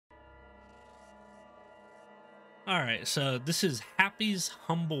Alright, so this is Happy's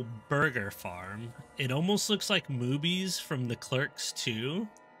Humble Burger Farm. It almost looks like movies from the Clerks 2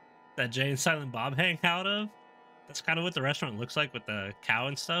 that Jay and Silent Bob hang out of. That's kind of what the restaurant looks like with the cow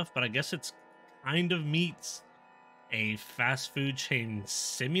and stuff, but I guess it's kind of meets a fast food chain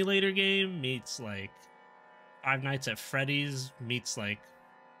simulator game, meets like Five Nights at Freddy's, meets like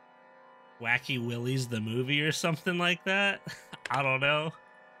Wacky Willie's the movie or something like that. I don't know.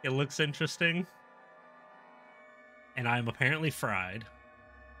 It looks interesting. And I'm apparently fried.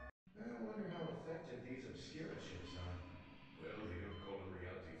 I wonder how effective these obscura chips are. Well, they don't call them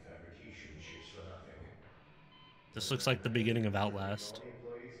reality fabrication chips for nothing. This looks like the beginning of Outlast. All the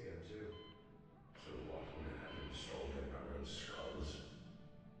employees get them too. So what, we're gonna have them installed in our own skulls?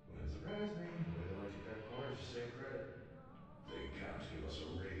 Wouldn't surprise me. Way to like to cut corners to save credit. They can't give us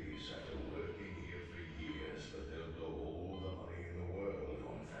a raise after working here for years, but they'll blow all the money in the world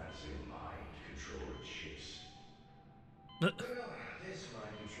on fancy mind-controlled chips. Well, this mind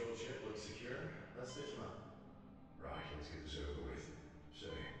control chip looks secure. Let's stitch them up. Right, let's get this over with. Say,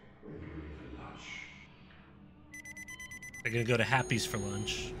 when are you ready for lunch? They're gonna go to Happy's for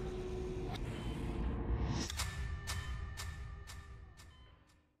lunch.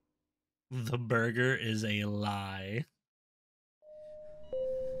 The burger is a lie.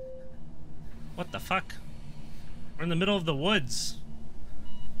 What the fuck? We're in the middle of the woods.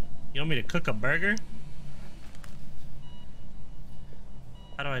 You want me to cook a burger?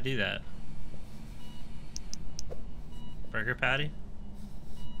 How do I do that? Burger patty?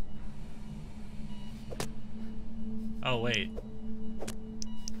 Oh, wait.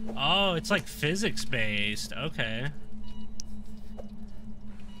 Oh, it's like physics based. Okay.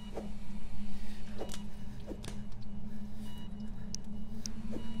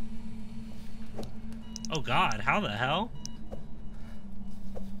 Oh God, how the hell?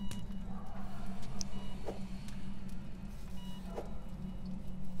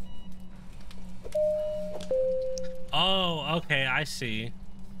 Oh, okay, I see.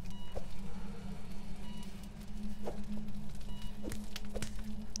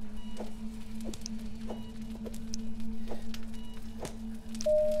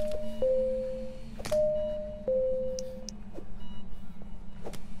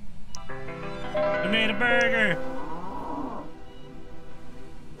 We made a burger!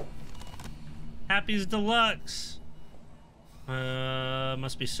 Happy's Deluxe!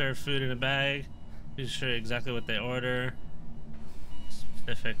 Must be served food in a bag. Be sure exactly what they order.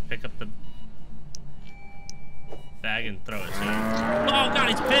 Specific, pick up the bag and throw it to him. Oh God,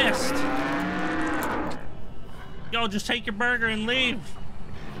 he's pissed! Yo, just take your burger and leave!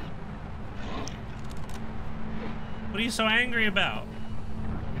 What are you so angry about?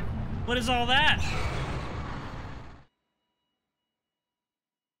 What is all that?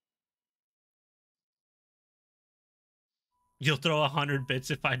 You'll throw 100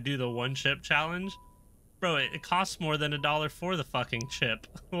 bits if I do the one chip challenge? Bro, it costs more than $1 for the fucking chip.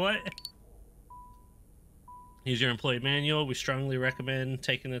 What? Use your employee manual. We strongly recommend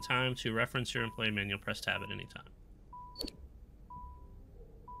taking the time to reference your employee manual. Press tab at any time.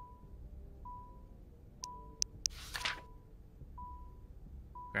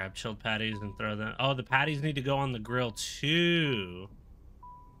 Grab chilled patties and throw them. Oh, the patties need to go on the grill too.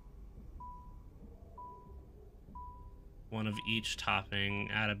 One of each topping.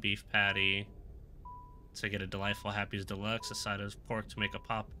 Add a beef patty to get a delightful Happy's Deluxe. A side of pork to make a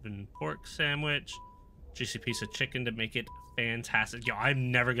poppin' pork sandwich. Juicy piece of chicken to make it fantastic. Yo, I'm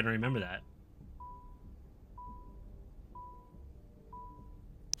never gonna remember that.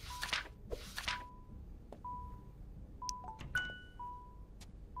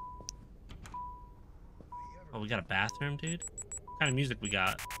 Oh, we got a bathroom, dude? What kind of music we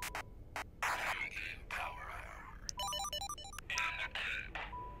got?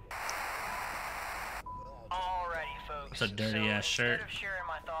 It's a dirty ass shirt. Instead of sharing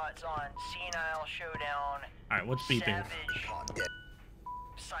my thoughts on senile showdown, Alright, what's beeping? savage,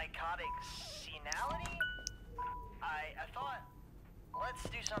 psychotic senility, I thought, let's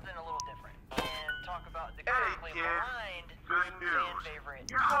do something a little different and talk about the critically maligned fan favorite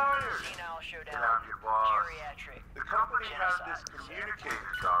senile showdown geriatric The company has this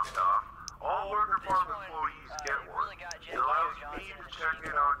communicator dropped off. All worker farm employees get one. It allows me to check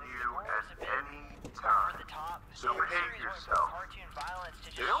in on you at any time. So behave yourself.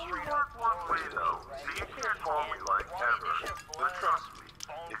 It only works one way though, so you can't call me like ever. But trust me,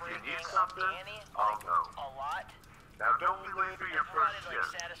 if you need something, I'll know. Now don't be late for your first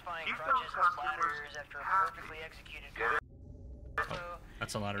shift. Keep those customers happy. Get it?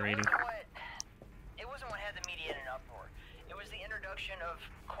 That's a lot of rating. It wasn't what had the media in an uproar. It was the introduction of,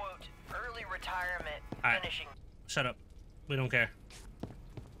 quote, early retirement finishing. Shut up. We don't care.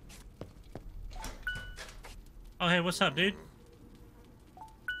 Oh, hey, what's up, dude?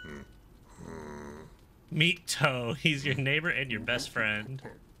 Meet Toe. He's your neighbor and your best friend.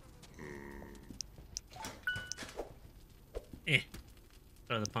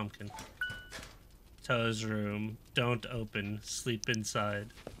 Throw the pumpkin. Toe's room. Don't open. Sleep inside.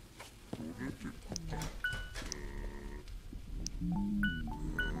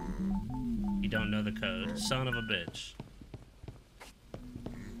 You don't know the code. Son of a bitch.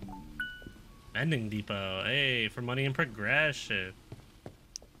 Vending depot. Hey, for money and progression.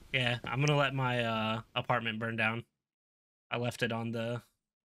 Yeah, I'm gonna let my apartment burn down. I left it on the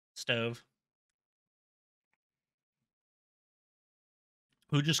stove.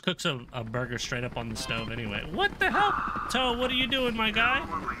 Who just cooks a burger straight up on the stove anyway? What the hell? Toe, what are you doing, my guy?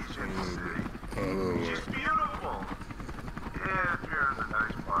 She's beautiful. Yeah, if you're in a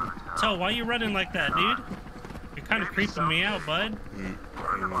nice part of town. Toe, why are you running like that, dude? You're kind of creeping me out, bud.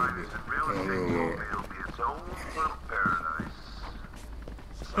 Friend of mine is in real estate, told me it'll be its own little paradise.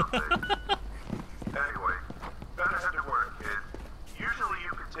 Someday. Anyway, better head to work, kid. Usually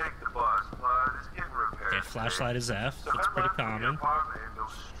you can take the bus, but it's in repair. Okay, flashlight is F. So That's head pretty left from your common. apartment and go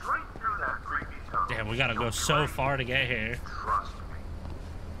straight through that creepy tunnel. Damn, we gotta go so far to get here. Trust me.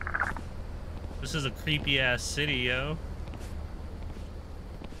 This is a creepy ass city, yo.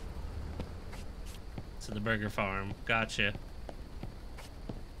 To the burger farm. Gotcha.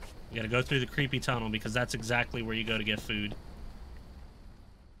 You gotta go through the creepy tunnel because that's exactly where you go to get food.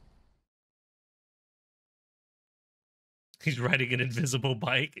 He's riding an invisible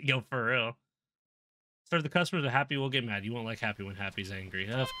bike. Yo, for real. So if the customers are happy, we'll get mad. You won't like happy when happy's angry.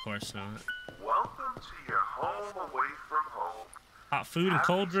 Of course not. Welcome to your home away from home. Hot food and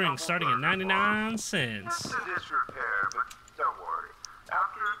cold drinks starting at 99 cents. It's a disrepair, but don't worry.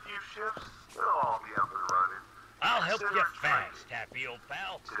 After a few shifts, it'll all be up and running. I'll help Consider you it fast, training. happy old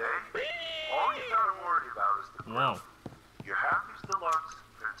pal. Today, all you gotta worry about is the grill. Whoa. Your Happy's Deluxe,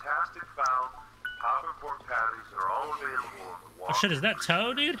 Fantastic Fowl, Pop and Pork Patties are all available on the wall. Oh shit, is that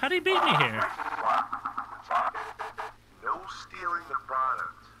Toe, dude? How'd he beat me here? No stealing the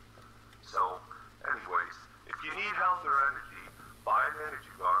product. So, anyways, if you need health or energy, buy an energy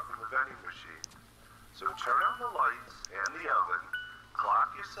bar from the vending machine. So turn on the lights and the oven,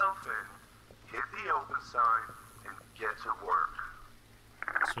 clock yourself in, hit the open sign, and get to work.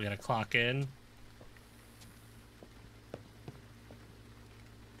 So we gotta clock in.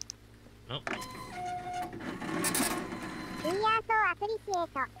 Oh.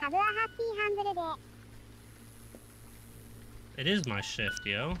 It is my shift,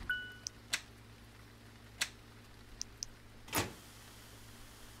 yo.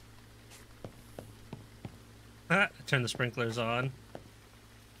 Turn the sprinklers on.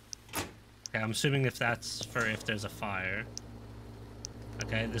 Okay, I'm assuming if that's for if there's a fire.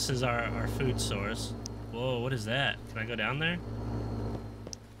 Okay, this is our food source. Whoa, what is that? Can I go down there?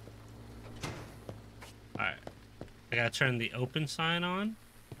 Alright. I gotta turn the open sign on.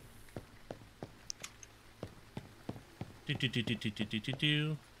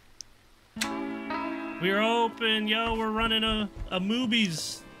 We're open, yo, we're running a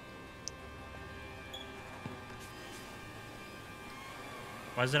movies.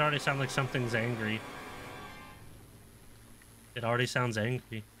 Why does it already sound like something's angry? It already sounds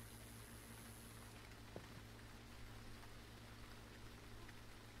angry.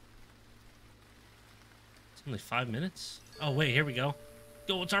 It's only 5 minutes? Oh, wait, here we go.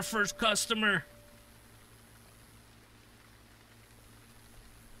 Yo, it's our first customer.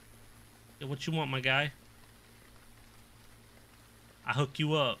 Yo, what you want, my guy? I hook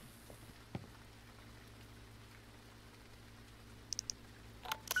you up.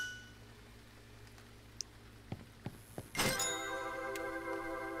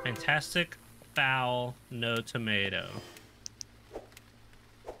 Fantastic foul, no tomato.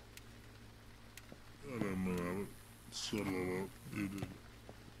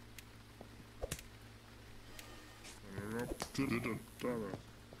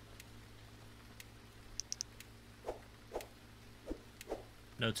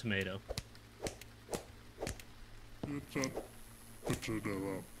 No tomato.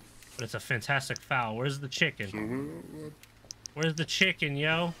 But it's a fantastic foul. Where's the chicken? Where's the chicken,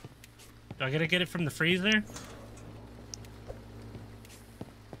 yo? Do I gotta get it from the freezer?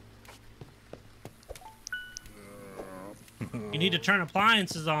 You need to turn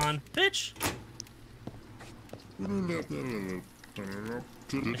appliances on, bitch.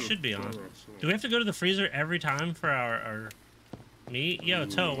 It should be on. Do we have to go to the freezer every time for our meat? Yo,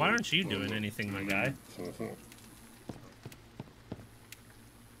 Toe, why aren't you doing anything, my guy?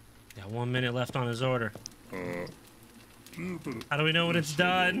 Got 1 minute left on his order. How do we know when it's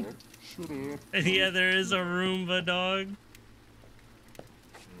done? Yeah, there is a Roomba, dog.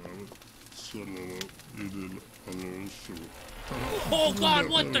 Oh God,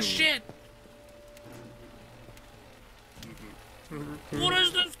 what the shit? What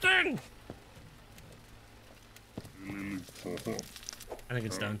is this thing? I think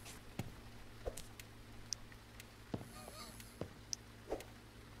it's done.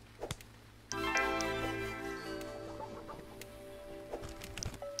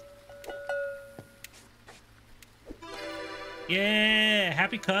 Yeah,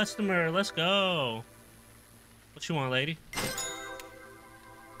 happy customer. Let's go. What you want, lady?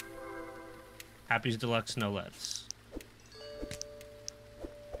 Happy's Deluxe, no less.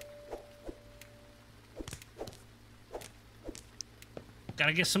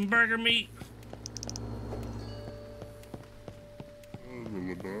 Gotta get some burger meat. You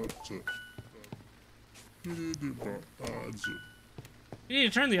need to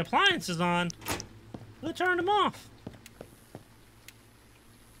turn the appliances on. Who turned them off?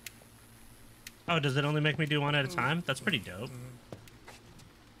 Oh, does it only make me do one at a time? That's pretty dope.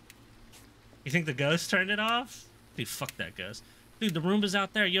 You think the ghost turned it off? Dude, fuck that ghost. Dude, the Roomba's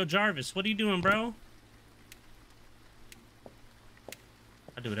out there. Yo, Jarvis, what are you doing, bro?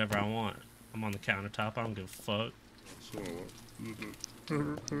 I do whatever I want. I'm on the countertop. I don't give a fuck.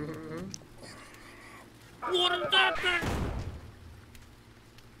 What is that thing?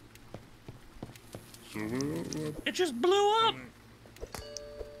 It just blew up.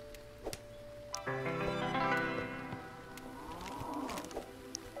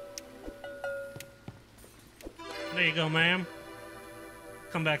 There you go, ma'am.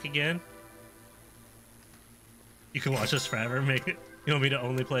 Come back again. You can watch this forever. Make it. You want me to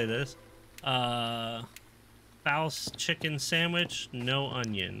only play this? Foul chicken sandwich, no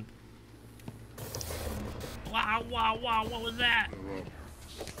onion. Wow, wow, wow, what was that?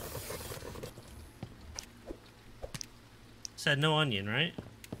 Said no onion, right?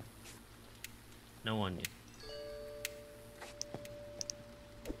 No onion.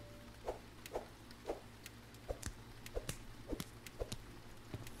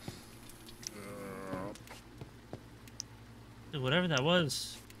 Dude, whatever that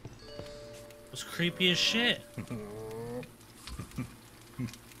was creepy as shit.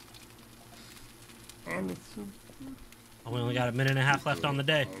 Oh, we only got a minute and a half left on the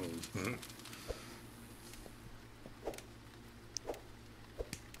day.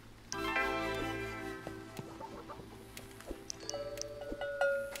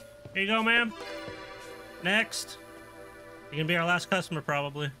 Here you go, ma'am. Next. You're gonna be our last customer,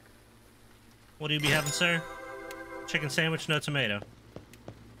 probably. What do you be having, sir? Chicken sandwich, no tomato.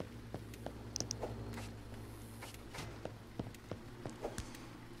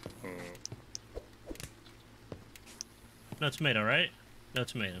 No tomato, right? No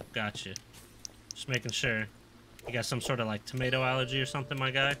tomato. Gotcha. Just making sure. You got some sort of like tomato allergy or something,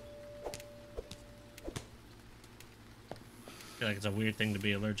 my guy? I feel like it's a weird thing to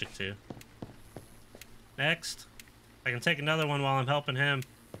be allergic to. Next. I can take another one while I'm helping him.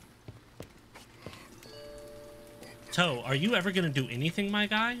 Toe, are you ever gonna do anything, my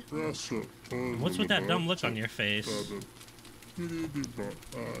guy? What's with that dumb look on your face?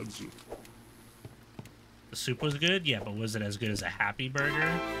 The soup was good? Yeah, but was it as good as a Happy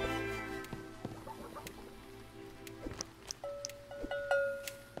Burger?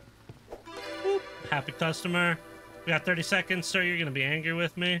 Boop. Happy customer. We got 30 seconds, sir. You're gonna be angry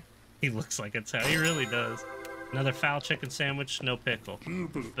with me. He looks like it's how he really does. Another foul chicken sandwich, no pickle.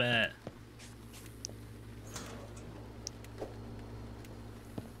 Bet.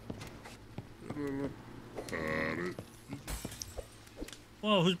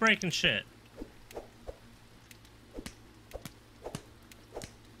 Whoa, who's breaking shit?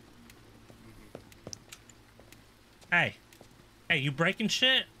 Hey. Hey, you breaking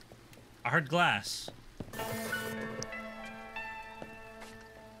shit? I heard glass.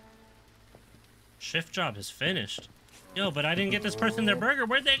 Shift job is finished. Yo, but I didn't get this person their burger.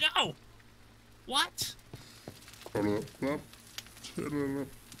 Where'd they go? What?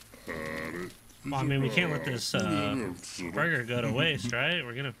 Well, I mean, we can't let this burger go to waste, right?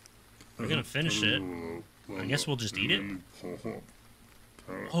 We're gonna finish it. I guess we'll just eat it.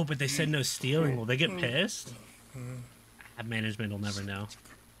 Oh, but they said no stealing. Will they get pissed? Management will never know.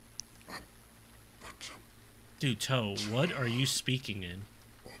 Dude, Toe, what are you speaking in?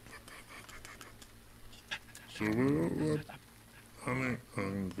 Is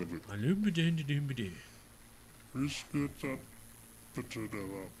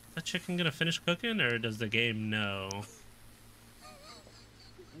that chicken gonna finish cooking, or does the game know?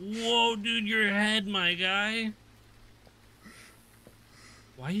 Whoa, dude, your head, my guy.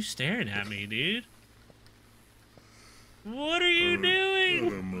 Why are you staring at me, dude? What are you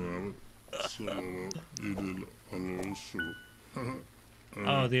doing?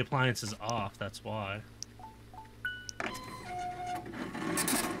 Oh, the appliance is off, that's why.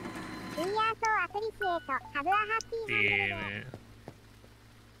 Damn it.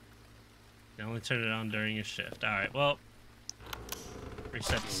 You only turn it on during your shift. Alright, well.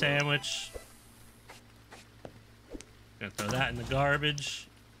 Reset the sandwich. Gonna throw that in the garbage.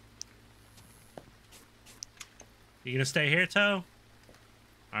 You gonna stay here, Toe?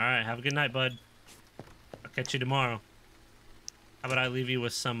 Alright, have a good night, bud. I'll catch you tomorrow. How about I leave you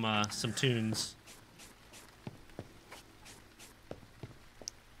with some tunes?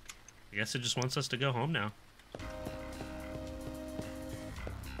 I guess it just wants us to go home now.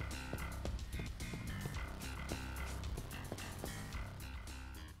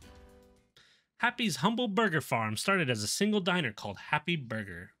 Happy's Humble Burger Farm started as a single diner called Happy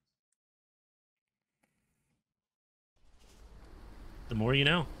Burger. The more you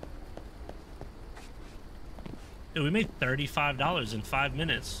know. Dude, we made $35 in 5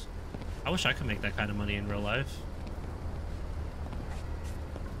 minutes. I wish I could make that kind of money in real life.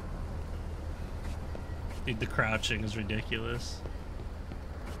 Dude, the crouching is ridiculous.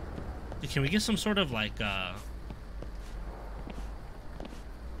 Dude, can we get some sort of like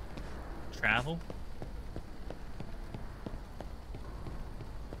travel?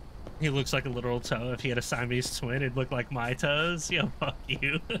 He looks like a literal toe. If he had a Siamese twin, it'd look like my toes. Yo, fuck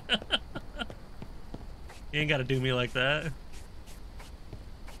you. You ain't gotta do me like that.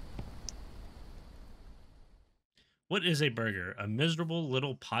 What is a burger? A miserable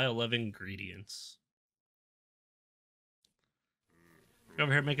little pile of ingredients. You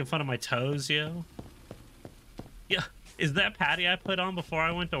over here making fun of my toes, yo? Yeah, is that patty I put on before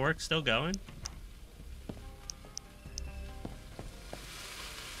I went to work still going?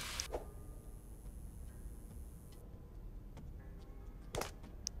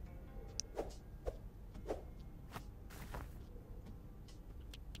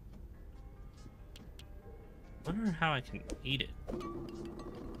 I wonder how I can eat it.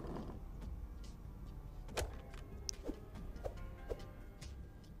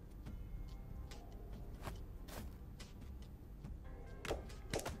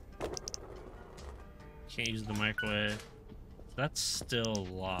 Can't use the microwave. That's still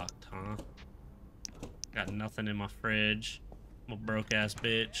locked, huh? Got nothing in my fridge. I'm a broke ass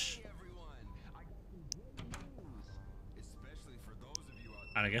bitch.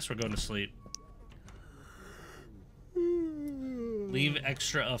 Alright, I guess we're going to sleep. Leave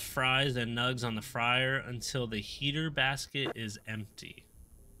extra of fries and nugs on the fryer until the heater basket is empty.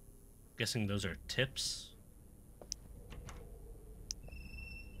 Guessing those are tips.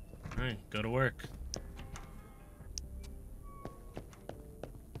 Alright, go to work.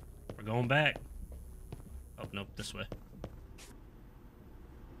 We're going back. Oh, nope, this way.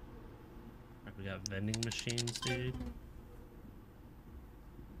 Right, we got vending machines, dude.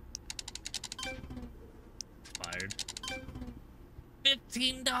 Expired.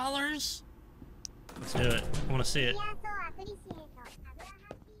 $15? Let's do it. I want to see it.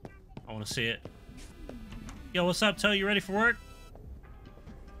 I want to see it. Yo, what's up, Toe? You ready for work?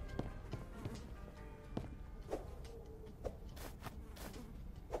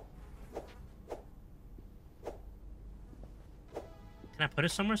 Can I put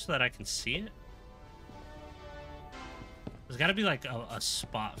it somewhere so that I can see it? There's got to be like a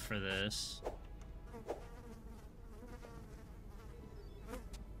spot for this.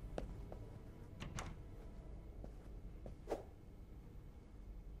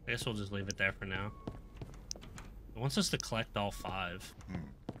 I guess we'll just leave it there for now. It wants us to collect all 5.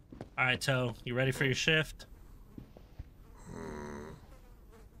 Alright, Toe, you ready for your shift?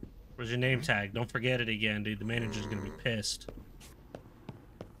 Where's your name tag? Don't forget it again, dude. The manager's gonna be pissed.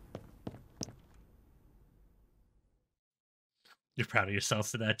 You're proud of yourself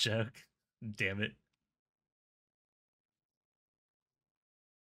for that joke? Damn it.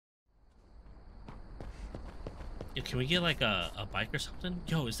 Yo, can we get like a bike or something?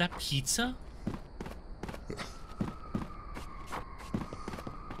 Yo, is that pizza?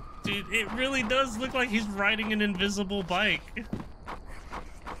 Dude, it really does look like he's riding an invisible bike.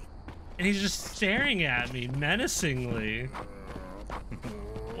 And he's just staring at me menacingly.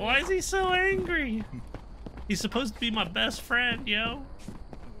 Why is he so angry? He's supposed to be my best friend, yo.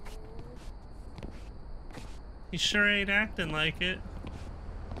 He sure ain't acting like it.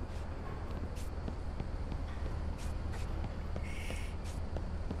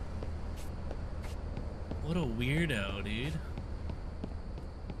 What a weirdo, dude.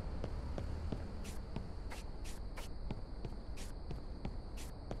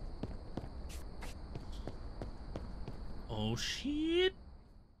 Oh, shit.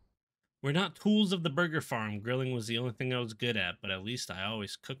 We're not tools of the burger farm. Grilling was the only thing I was good at, but at least I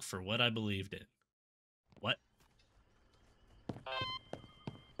always cook for what I believed in. What?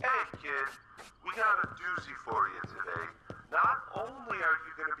 Hey, kid. We got a doozy for you today. Not only are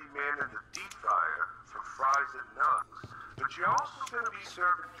you going to be manning the deep fryer for fries and nugs, but you're also going to be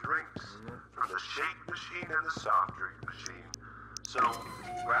serving drinks from the shake machine and the soft drink machine. So,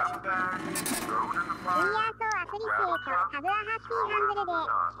 grab a bag, throw it in the fryer, grab a cup, throw it in the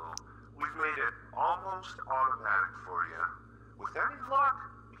nozzle. We've made it almost automatic for you. With any luck,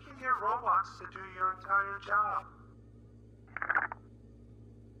 you can get robots to do your entire job.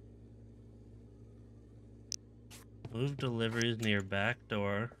 Move deliveries near back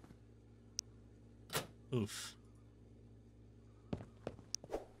door. Oof.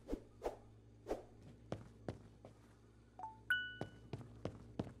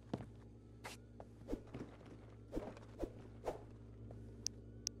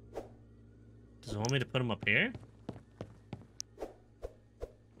 Does it want me to put them up here?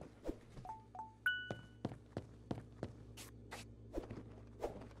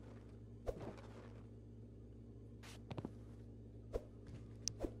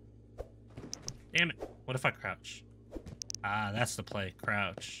 Damn it. What if I crouch? Ah, that's the play.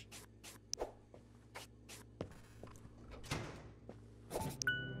 Crouch.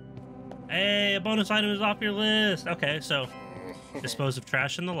 Hey, a bonus item is off your list. Okay, so dispose of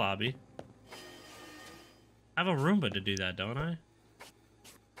trash in the lobby. I have a Roomba to do that, don't I?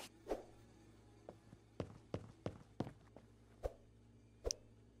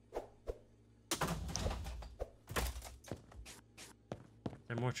 Is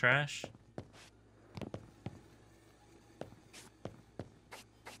there more trash?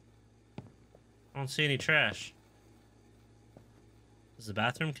 I don't see any trash. Does the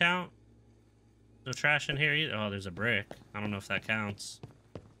bathroom count? No trash in here either. Oh, there's a brick. I don't know if that counts.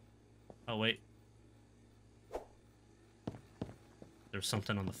 Oh, wait. There's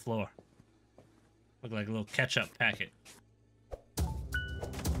something on the floor. Look like a little ketchup packet.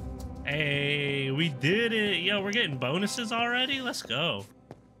 Hey, we did it. Yo, we're getting bonuses already? Let's go.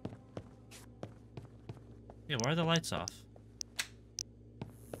 Yeah, why are the lights off?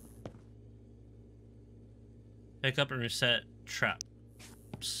 Pick up and reset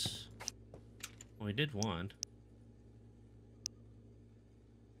traps. Well, we did one.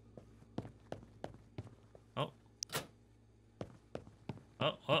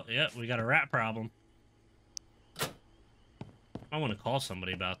 Oh, yeah, we got a rat problem. I want to call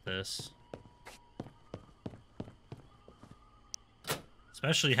somebody about this.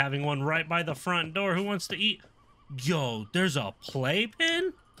 Especially having one right by the front door. Who wants to eat? Yo, there's a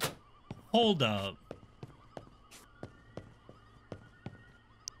playpen? Hold up.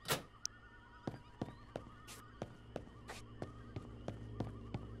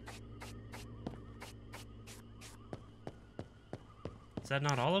 Is that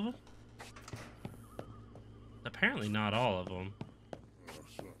not all of them? Apparently not all of them.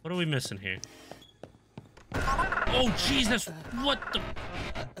 What are we missing here? Oh, Jesus! What the...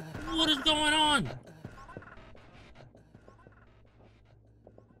 What is going on?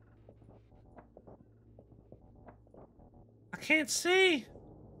 I can't see.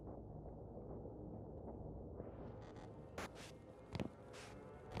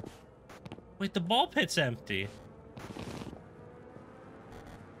 Wait, the ball pit's empty.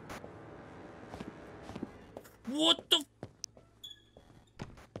 What the...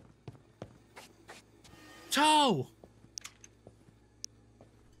 Toe!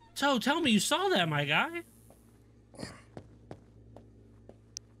 Toe, tell me you saw that, my guy.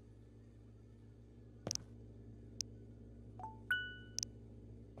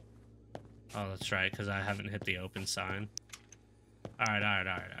 Oh, that's right, because I haven't hit the open sign. Alright, alright,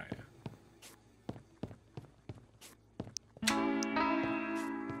 alright, alright.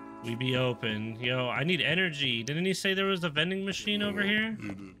 We be open. Yo, I need energy. Didn't he say there was a vending machine over here? He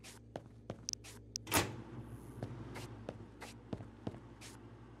did.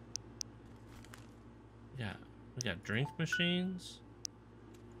 Yeah, we got drink machines.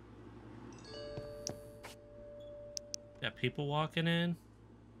 Got people walking in.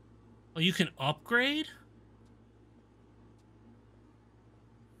 Oh, you can upgrade?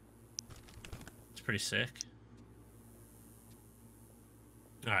 It's pretty sick.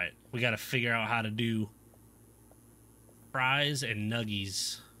 Alright, we gotta figure out how to do fries and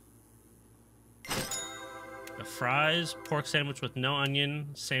nuggies. The fries, pork sandwich with no onion,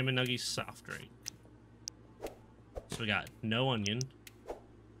 salmon nuggies, soft drink. So we got no onion.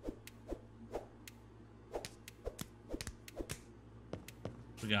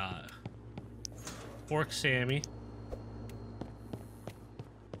 We got pork Sammy.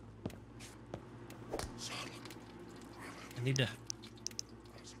 I need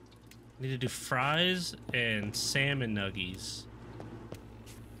to do fries and salmon nuggies.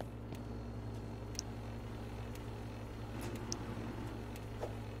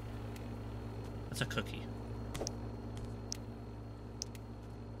 That's a cookie.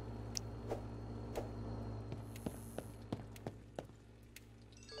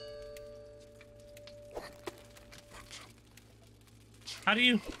 How do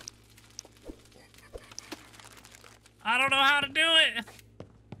you... I don't know how to do it.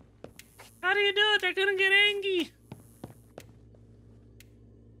 How do you do it? They're gonna get angry.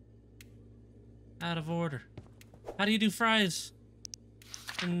 Out of order. How do you do fries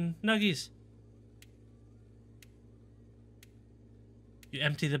and nuggies? You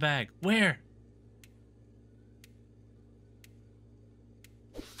empty the bag. Where?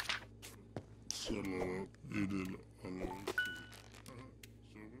 You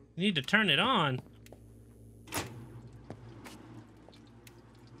need to turn it on.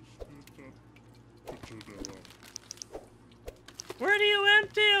 Where do you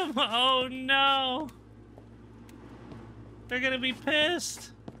empty them? Oh no. They're gonna be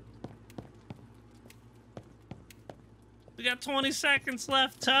pissed. We got 20 seconds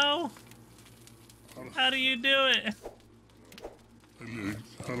left, Toe. How do you do it?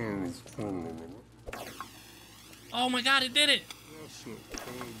 Oh my god, it did it!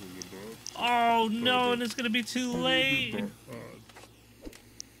 Oh no, and it's gonna be too late.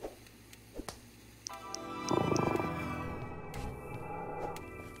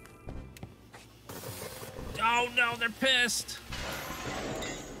 Oh no, they're pissed.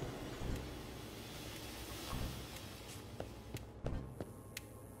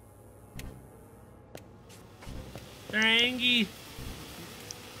 They're angry.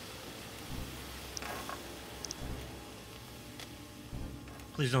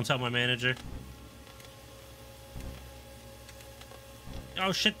 Please don't tell my manager.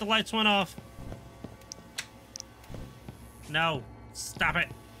 Oh shit, the lights went off. No, stop it.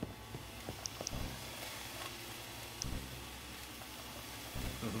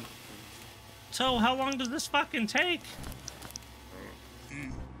 So, how long does this fucking take?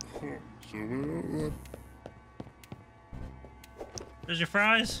 There's your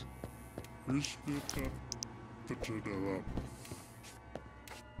fries.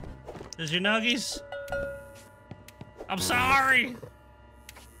 There's your nuggies. I'm sorry.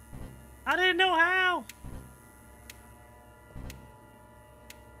 I didn't know how.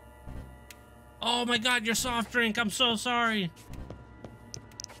 Oh my god, your soft drink. I'm so sorry.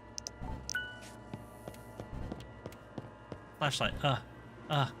 Flashlight.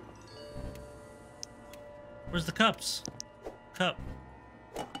 Where's the cups? Cup.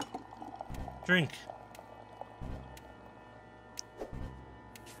 Drink.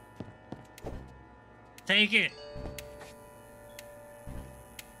 Take it.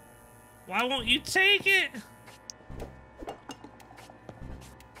 Why won't you take it?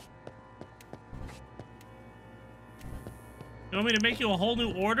 You want me to make you a whole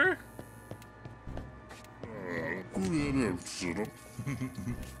new order?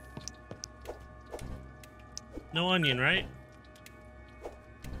 No onion, right?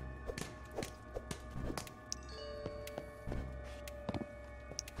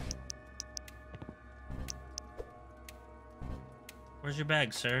 Where's your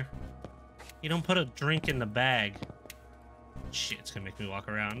bag, sir? You don't put a drink in the bag. Shit, it's gonna make me walk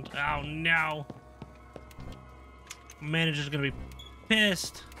around. Oh no! Manager's gonna be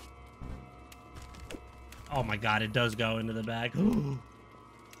pissed. Oh my god, it does go into the bag.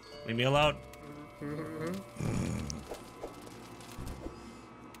 Leave me alone.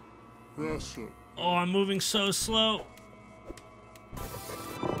 Oh, I'm moving so slow.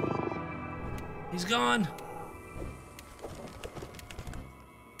 He's gone.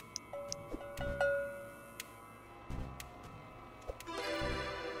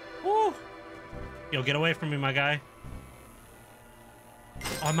 Woo. Yo, get away from me, my guy.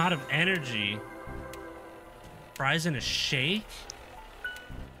 Oh, I'm out of energy. Fries in a shake?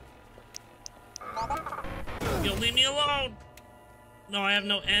 Yo, leave me alone! No, I have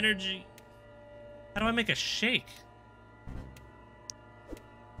no energy. How do I make a shake?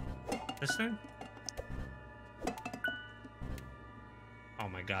 This thing? Oh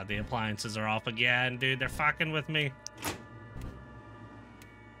my god, the appliances are off again, dude. They're fucking with me.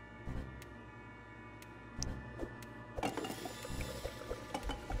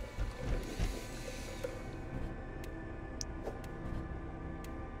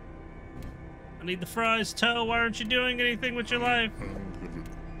 I need the fries, Toe. Why aren't you doing anything with your life?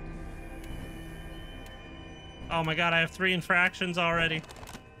 Oh my god, I have 3 infractions already.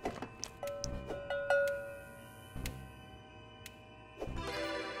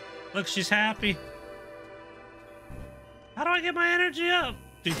 Look, she's happy. How do I get my energy up?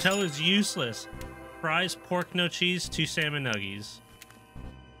 Dude, Toe is useless. Fries, pork, no cheese, 2 salmon nuggies.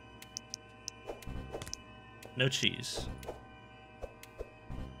 No cheese.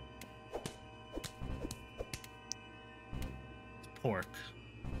 Pork.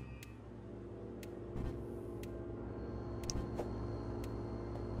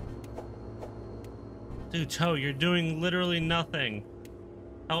 Dude, Toe, you're doing literally nothing.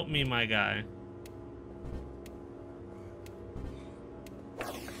 Help me, my guy.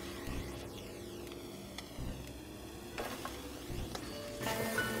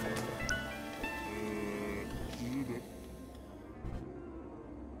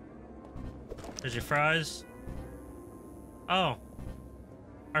 There's your fries. Oh.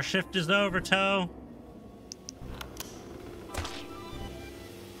 Our shift is over, Toe.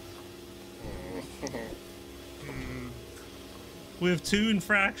 We have 2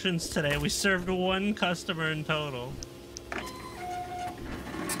 infractions today. We served 1 customer in total.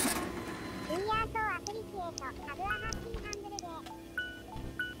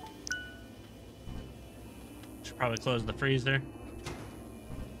 Should probably close the freezer.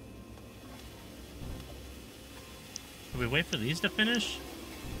 Do we wait for these to finish?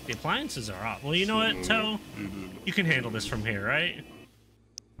 The appliances are off. Well, you know what, Toe? You can handle this from here, right?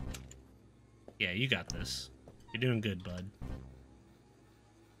 Yeah, you got this. You're doing good, bud.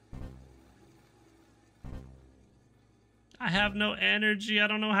 I have no energy. I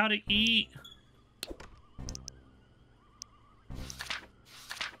don't know how to eat.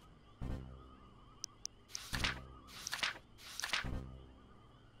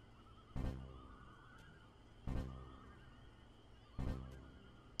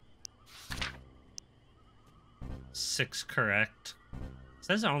 Six correct. It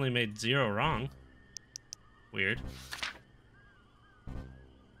says I only made 0 wrong. Weird.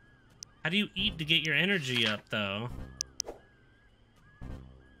 How do you eat to get your energy up, though?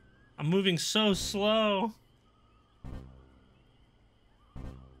 I'm moving so slow.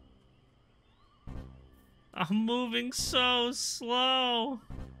 I'm moving so slow.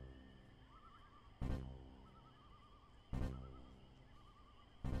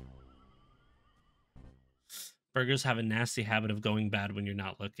 Burgers have a nasty habit of going bad when you're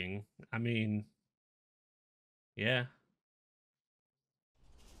not looking. I mean, yeah.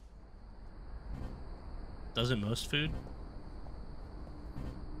 Doesn't most food?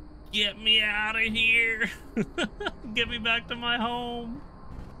 Get me out of here. Get me back to my home.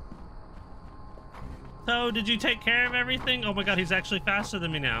 Toe, did you take care of everything? Oh my god, he's actually faster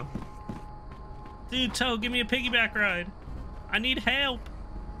than me now. Dude, Toe, give me a piggyback ride. I need help.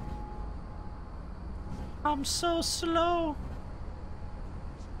 I'm so slow.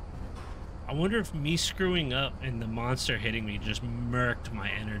 I wonder if me screwing up and the monster hitting me just murked my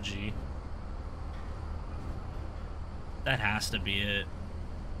energy. That has to be it.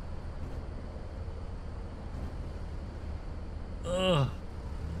 Ugh.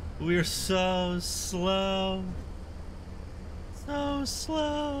 We're so slow. So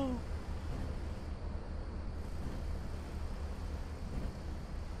slow.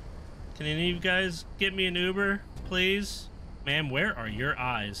 Can any of you guys get me an Uber, please? Ma'am, where are your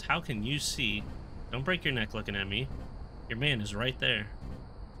eyes? How can you see? Don't break your neck looking at me. Your man is right there.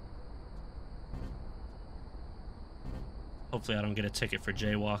 Hopefully I don't get a ticket for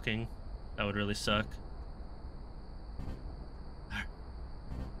jaywalking. That would really suck.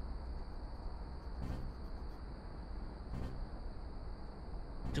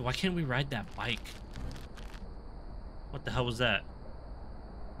 Dude, why can't we ride that bike? What the hell was that?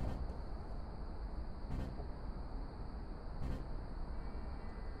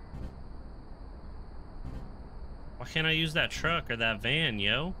 Why can't I use that truck or that van,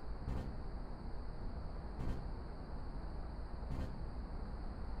 yo?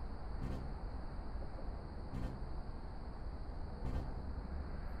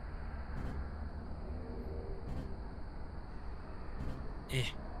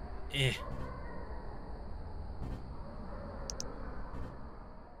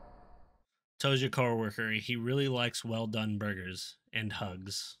 Toes your coworker. He really likes well done burgers and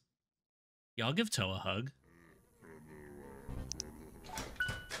hugs. Y'all give Toe a hug.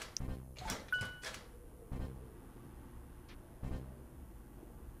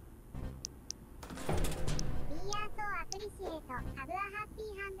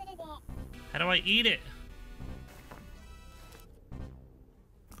 How do I eat it?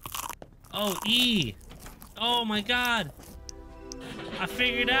 Oh, E. Oh my god. I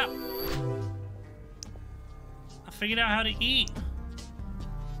figured out how to eat.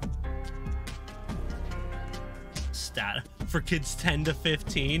 Stat. for kids 10 to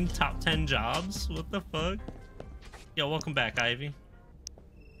 15, top 10 jobs. What the fuck? Yo, welcome back, Ivy.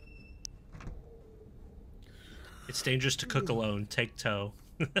 It's dangerous to cook alone. Take Toe.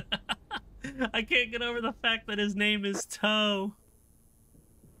 I can't get over the fact that his name is Toe.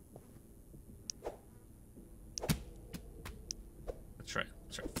 That's right.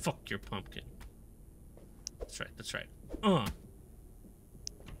 That's right. Fuck your pumpkin. That's right. That's right.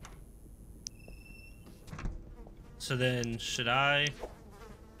 So then, should I...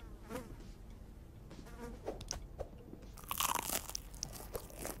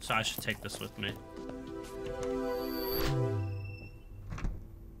 So I should take this with me.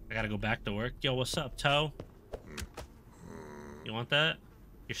 I gotta go back to work. Yo, what's up, Toe? You want that?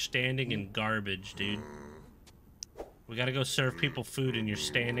 You're standing in garbage, dude. We gotta go serve people food and you're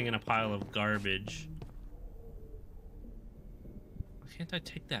standing in a pile of garbage. Why can't I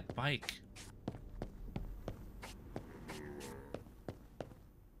take that bike?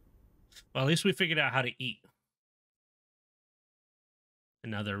 Well, at least we figured out how to eat.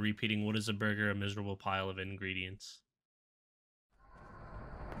 And now they're repeating, what is a burger? A miserable pile of ingredients.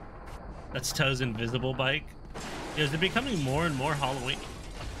 That's Toe's invisible bike. Is it becoming more and more Halloween?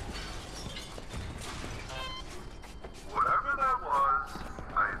 Whatever that was,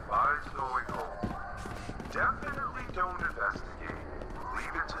 I advise going home. Definitely don't investigate.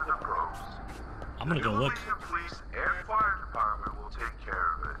 Leave it to the pros. I'm gonna go look. The police and fire department will take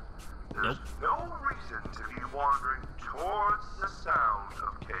care of it. There's no reason to be wandering towards the sound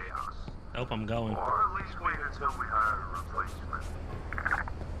of chaos. Nope, I'm going. Or at least wait until we hire a replacement.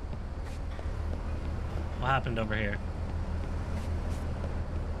 What happened over here?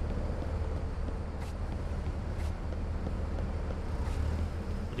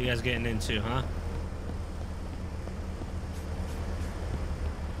 What are you guys getting into, huh?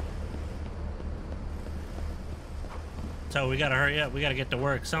 So we gotta hurry up. We gotta get to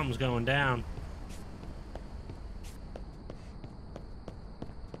work. Something's going down.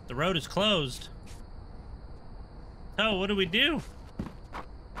 The road is closed. So what do we do?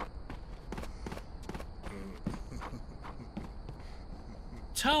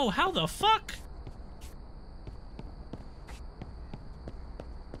 Toe, how the fuck?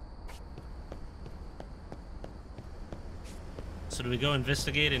 So do we go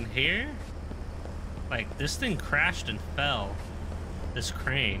investigate in here? Like, this thing crashed and fell. This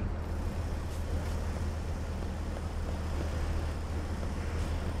crane.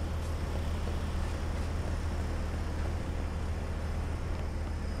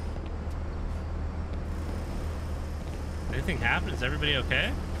 Anything happen? Is everybody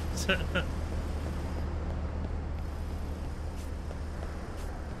okay?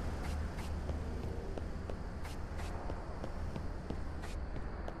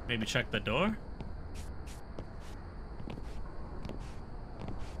 Maybe check the door?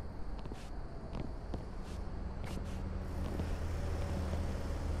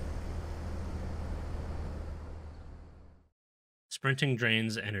 Sprinting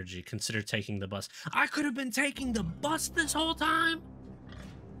drains energy. Consider taking the bus. I could have been taking the bus this whole time?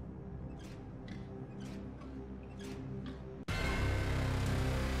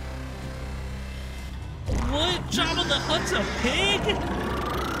 What? Jabba the Hutt's a pig?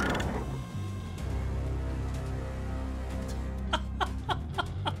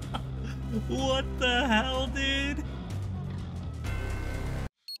 What the hell, dude?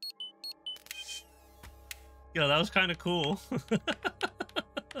 Yo, that was kind of cool.